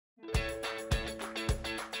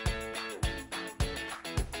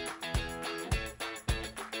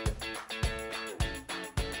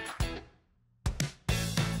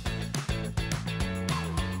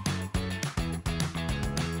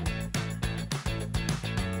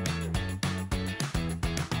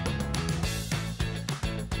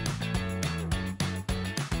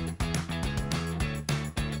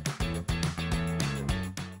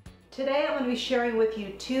Today I'm going to be sharing with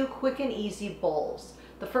you two quick and easy bowls.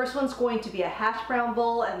 The first one's going to be a hash brown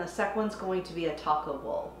bowl and the second one's going to be a taco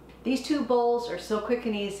bowl. These two bowls are so quick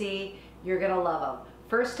and easy, you're going to love them.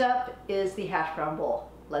 First up is the hash brown bowl.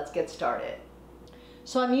 Let's get started.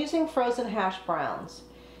 So I'm using frozen hash browns.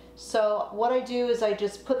 So what I do is I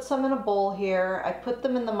just put some in a bowl here. I put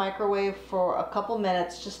them in the microwave for a couple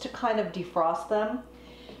minutes just to kind of defrost them.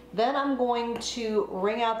 Then I'm going to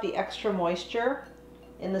wring out the extra moisture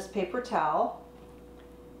in this paper towel.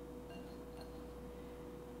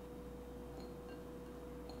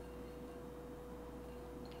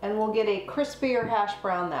 And we'll get a crispier hash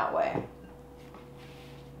brown that way.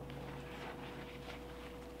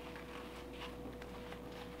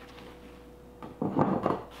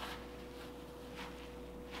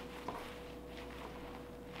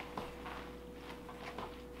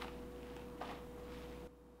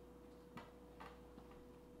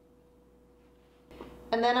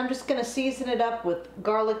 And then I'm just going to season it up with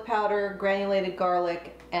garlic powder, granulated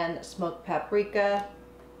garlic, and smoked paprika.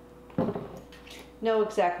 No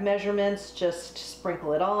exact measurements, just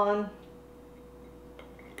sprinkle it on.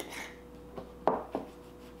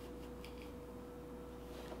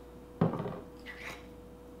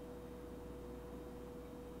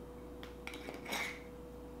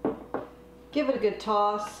 Give it a good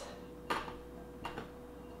toss.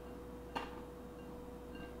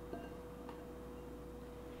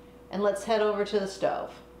 And let's head over to the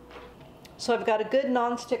stove. So I've got a good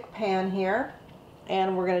nonstick pan here,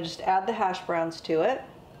 and we're going to just add the hash browns to it.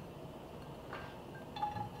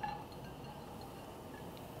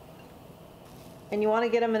 And you want to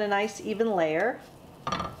get them in a nice even layer.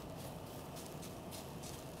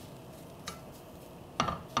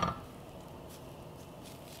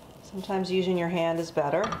 Sometimes using your hand is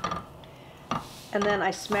better. And then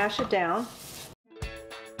I smash it down.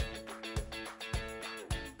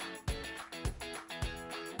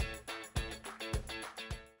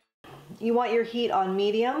 You want your heat on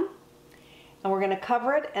medium, and we're going to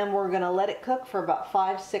cover it and we're going to let it cook for about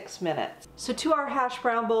 5-6 minutes. So to our hash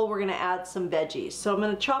brown bowl, we're going to add some veggies. So I'm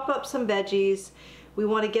going to chop up some veggies. We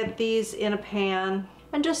want to get these in a pan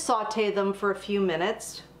and just saute them for a few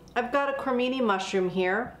minutes. I've got a cremini mushroom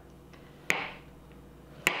here.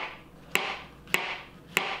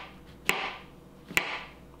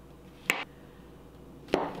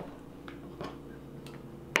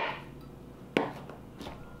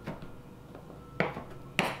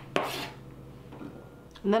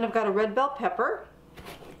 And then I've got a red bell pepper.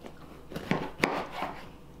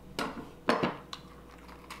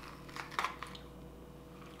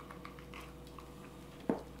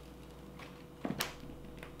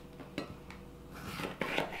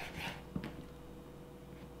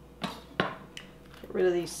 Get rid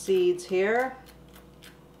of these seeds here.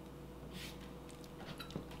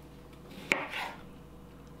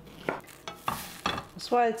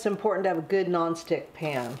 That's why it's important to have a good nonstick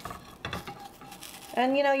pan.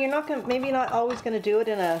 And you know, you're not going to, maybe not always going to do it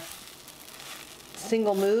in a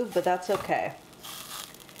single move, but that's okay.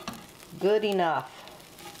 Good enough.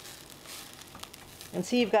 And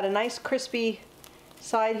see, you've got a nice crispy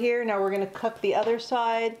side here. Now we're going to cook the other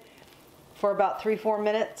side for about 3-4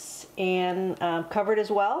 minutes and cover it as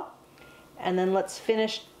well. And then let's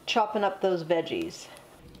finish chopping up those veggies.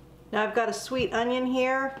 Now I've got a sweet onion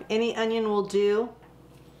here. Any onion will do.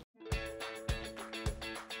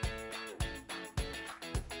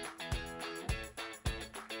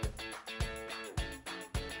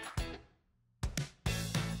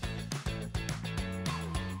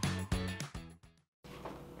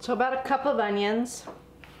 So about a cup of onions,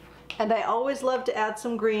 and I always love to add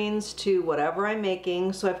some greens to whatever I'm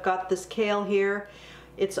making. So I've got this kale here.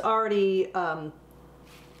 It's already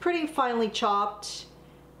pretty finely chopped.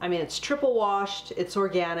 I mean, it's triple washed, it's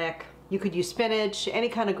organic. You could use spinach, any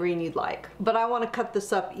kind of green you'd like. But I want to cut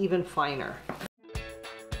this up even finer.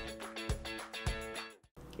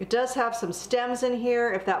 It does have some stems in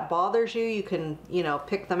here. If that bothers you, you can, you know,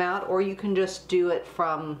 pick them out, or you can just do it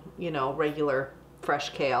from, you know, regular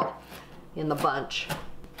fresh kale in the bunch.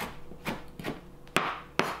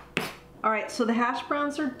 Alright, so the hash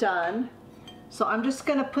browns are done. So I'm just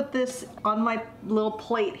going to put this on my little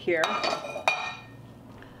plate here.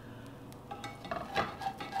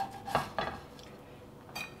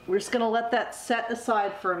 We're just going to let that set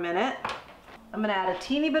aside for a minute. I'm going to add a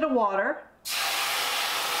teeny bit of water.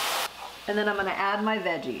 And then I'm going to add my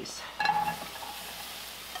veggies.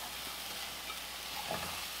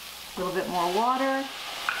 A little bit more water.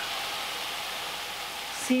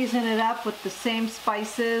 Season it up with the same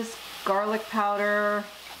spices, garlic powder,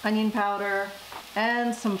 onion powder,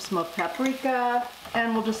 and some smoked paprika,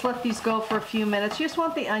 and we'll just let these go for a few minutes. You just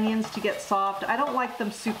want the onions to get soft. I don't like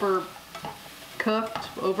them super cooked,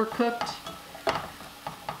 overcooked.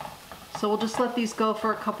 So we'll just let these go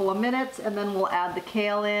for a couple of minutes, and then we'll add the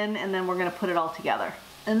kale in, and then we're gonna put it all together.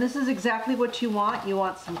 And this is exactly what you want. You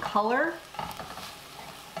want some color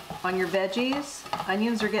on your veggies.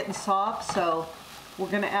 Onions are getting soft, so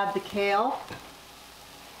we're gonna add the kale.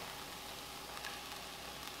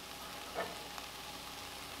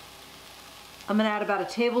 I'm gonna add about a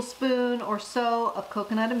tablespoon or so of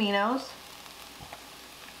coconut aminos.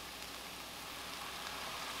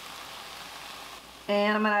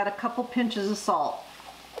 And I'm gonna add a couple pinches of salt,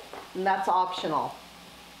 and that's optional.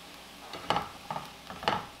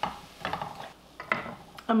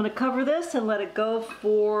 I'm gonna cover this and let it go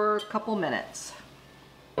for a couple minutes.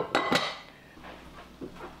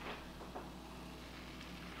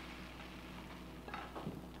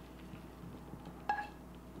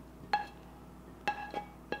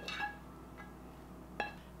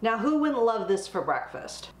 Now, who wouldn't love this for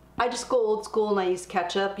breakfast? I just go old school and I use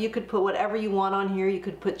ketchup. You could put whatever you want on here. You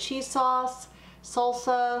could put cheese sauce,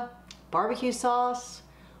 salsa, barbecue sauce,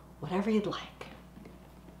 whatever you'd like.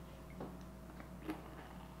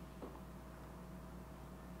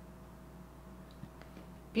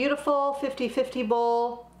 Beautiful 50-50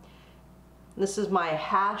 bowl. This is my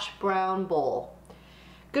hash brown bowl.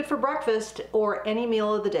 Good for breakfast or any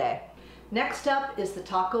meal of the day. Next up is the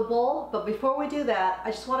taco bowl, but before we do that,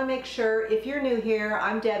 I just want to make sure, if you're new here,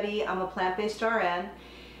 I'm Debbie, I'm a plant-based RN,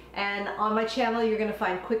 and on my channel you're going to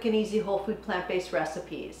find quick and easy whole food plant-based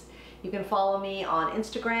recipes. You can follow me on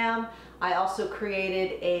Instagram. I also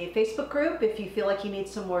created a Facebook group if you feel like you need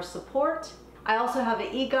some more support. I also have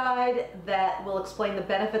an e-guide that will explain the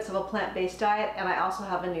benefits of a plant-based diet, and I also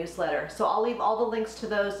have a newsletter. So I'll leave all the links to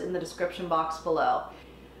those in the description box below.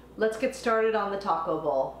 Let's get started on the taco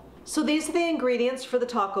bowl. So these are the ingredients for the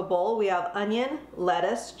taco bowl. We have onion,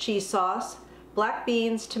 lettuce, cheese sauce, black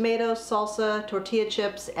beans, tomatoes, salsa, tortilla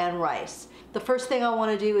chips, and rice. The first thing I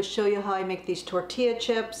want to do is show you how I make these tortilla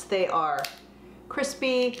chips. They are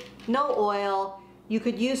crispy, no oil. You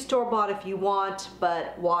could use store-bought if you want,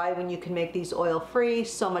 but why when you can make these oil-free?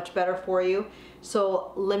 So much better for you.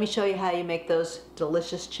 So let me show you how you make those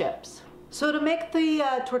delicious chips. So to make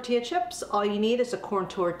the tortilla chips, all you need is a corn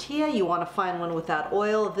tortilla. You want to find one without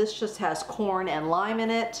oil. This just has corn and lime in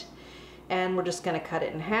it. And we're just going to cut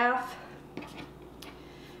it in half.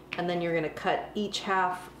 And then you're going to cut each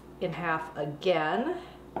half in half again.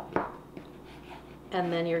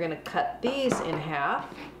 And then you're going to cut these in half.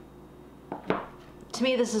 To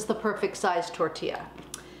me, this is the perfect size tortilla.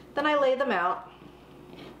 Then I lay them out.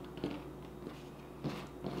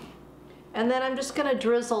 And then I'm just gonna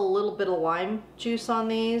drizzle a little bit of lime juice on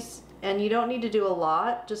these. And you don't need to do a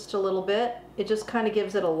lot, just a little bit. It just kind of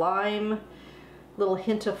gives it a lime, little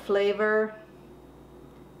hint of flavor.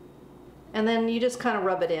 And then you just kind of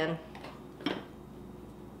rub it in.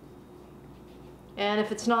 And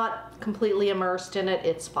if it's not completely immersed in it,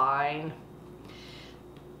 it's fine.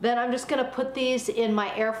 Then I'm just gonna put these in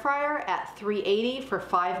my air fryer at 380 for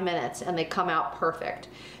 5 minutes, and they come out perfect.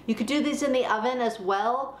 You could do these in the oven as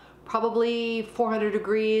well, probably 400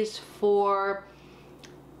 degrees for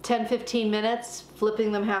 10-15 minutes,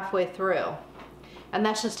 flipping them halfway through. And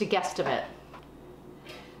that's just a guesstimate.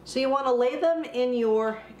 So you want to lay them in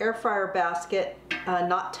your air fryer basket,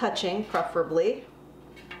 not touching preferably.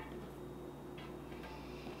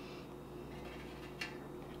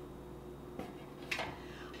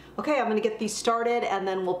 Okay, I'm going to get these started and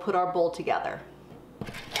then we'll put our bowl together.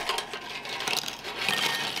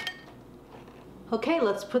 Okay,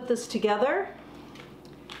 let's put this together.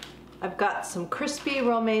 I've got some crispy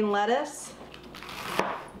romaine lettuce.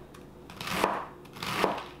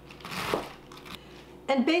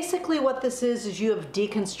 And basically what this is you have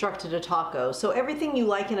deconstructed a taco. So everything you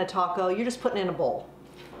like in a taco, you're just putting in a bowl.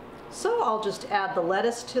 So I'll just add the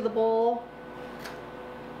lettuce to the bowl.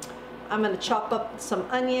 I'm going to chop up some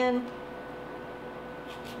onion.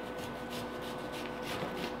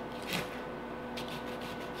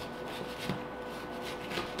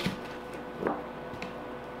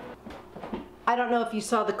 I don't know if you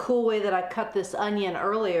saw the cool way that I cut this onion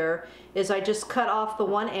earlier, is I just cut off the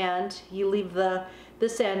one end, you leave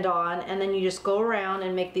this end on, and then you just go around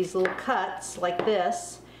and make these little cuts like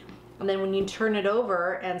this, and then when you turn it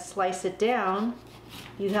over and slice it down,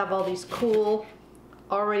 you have all these cool,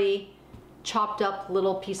 already chopped up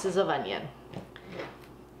little pieces of onion.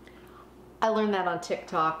 I learned that on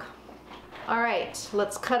TikTok. All right,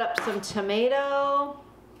 let's cut up some tomato.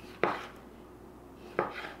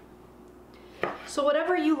 So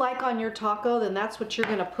whatever you like on your taco, then that's what you're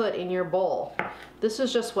gonna put in your bowl. This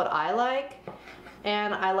is just what I like,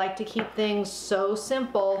 and I like to keep things so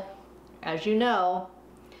simple. As you know,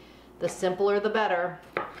 the simpler the better.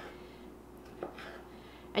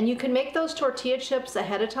 And you can make those tortilla chips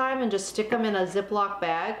ahead of time and just stick them in a Ziploc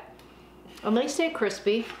bag, and they stay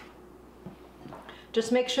crispy.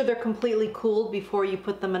 Just make sure they're completely cooled before you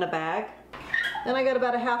put them in a bag. Then I got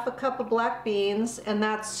about a half a cup of black beans, and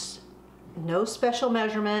that's no special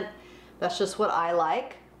measurement. That's just what I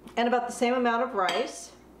like. And about the same amount of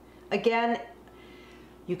rice. Again,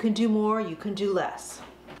 you can do more, you can do less.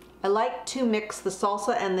 I like to mix the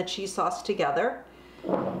salsa and the cheese sauce together.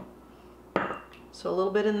 So a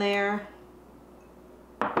little bit in there.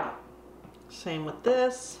 Same with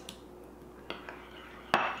this.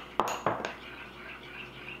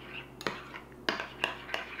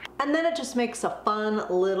 And then it just makes a fun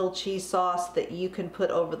little cheese sauce that you can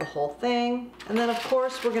put over the whole thing. And then of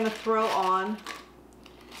course we're gonna throw on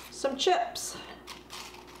some chips.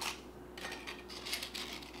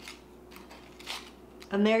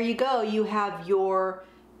 And there you go, you have your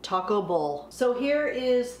taco bowl. So here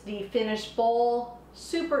is the finished bowl,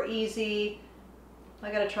 super easy.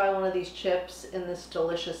 I gotta try one of these chips in this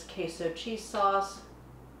delicious queso cheese sauce.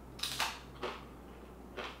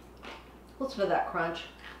 Listen to that crunch.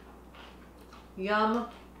 Yum,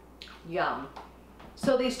 yum.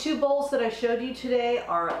 So these two bowls that I showed you today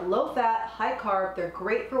are low fat, high carb. They're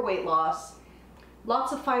great for weight loss.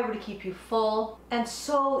 Lots of fiber to keep you full, and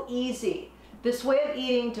so easy. This way of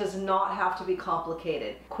eating does not have to be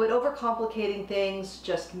complicated. Quit overcomplicating things,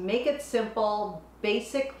 just make it simple,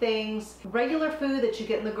 basic things, regular food that you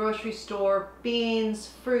get in the grocery store,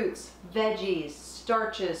 beans, fruits, veggies,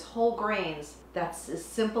 starches, whole grains. That's as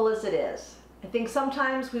simple as it is. I think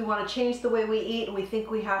sometimes we want to change the way we eat and we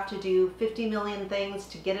think we have to do 50 million things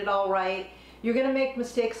to get it all right. You're going to make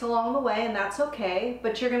mistakes along the way, and that's okay,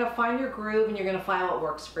 but you're going to find your groove and you're going to find what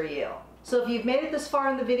works for you. So if you've made it this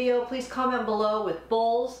far in the video, please comment below with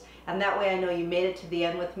bowls, and that way I know you made it to the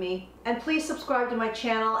end with me. And please subscribe to my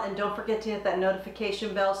channel, and don't forget to hit that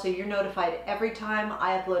notification bell so you're notified every time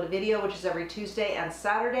I upload a video, which is every Tuesday and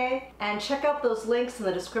Saturday. And check out those links in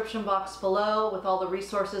the description box below with all the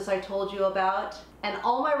resources I told you about. And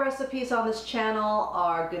all my recipes on this channel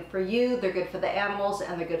are good for you, they're good for the animals,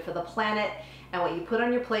 and they're good for the planet. And what you put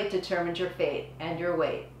on your plate determines your fate and your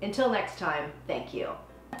weight. Until next time, thank you.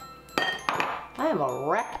 I am a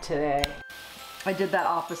wreck today. I did that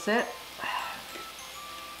opposite.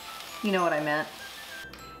 You know what I meant.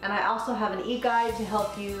 And I also have an e-guide to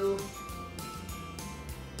help you.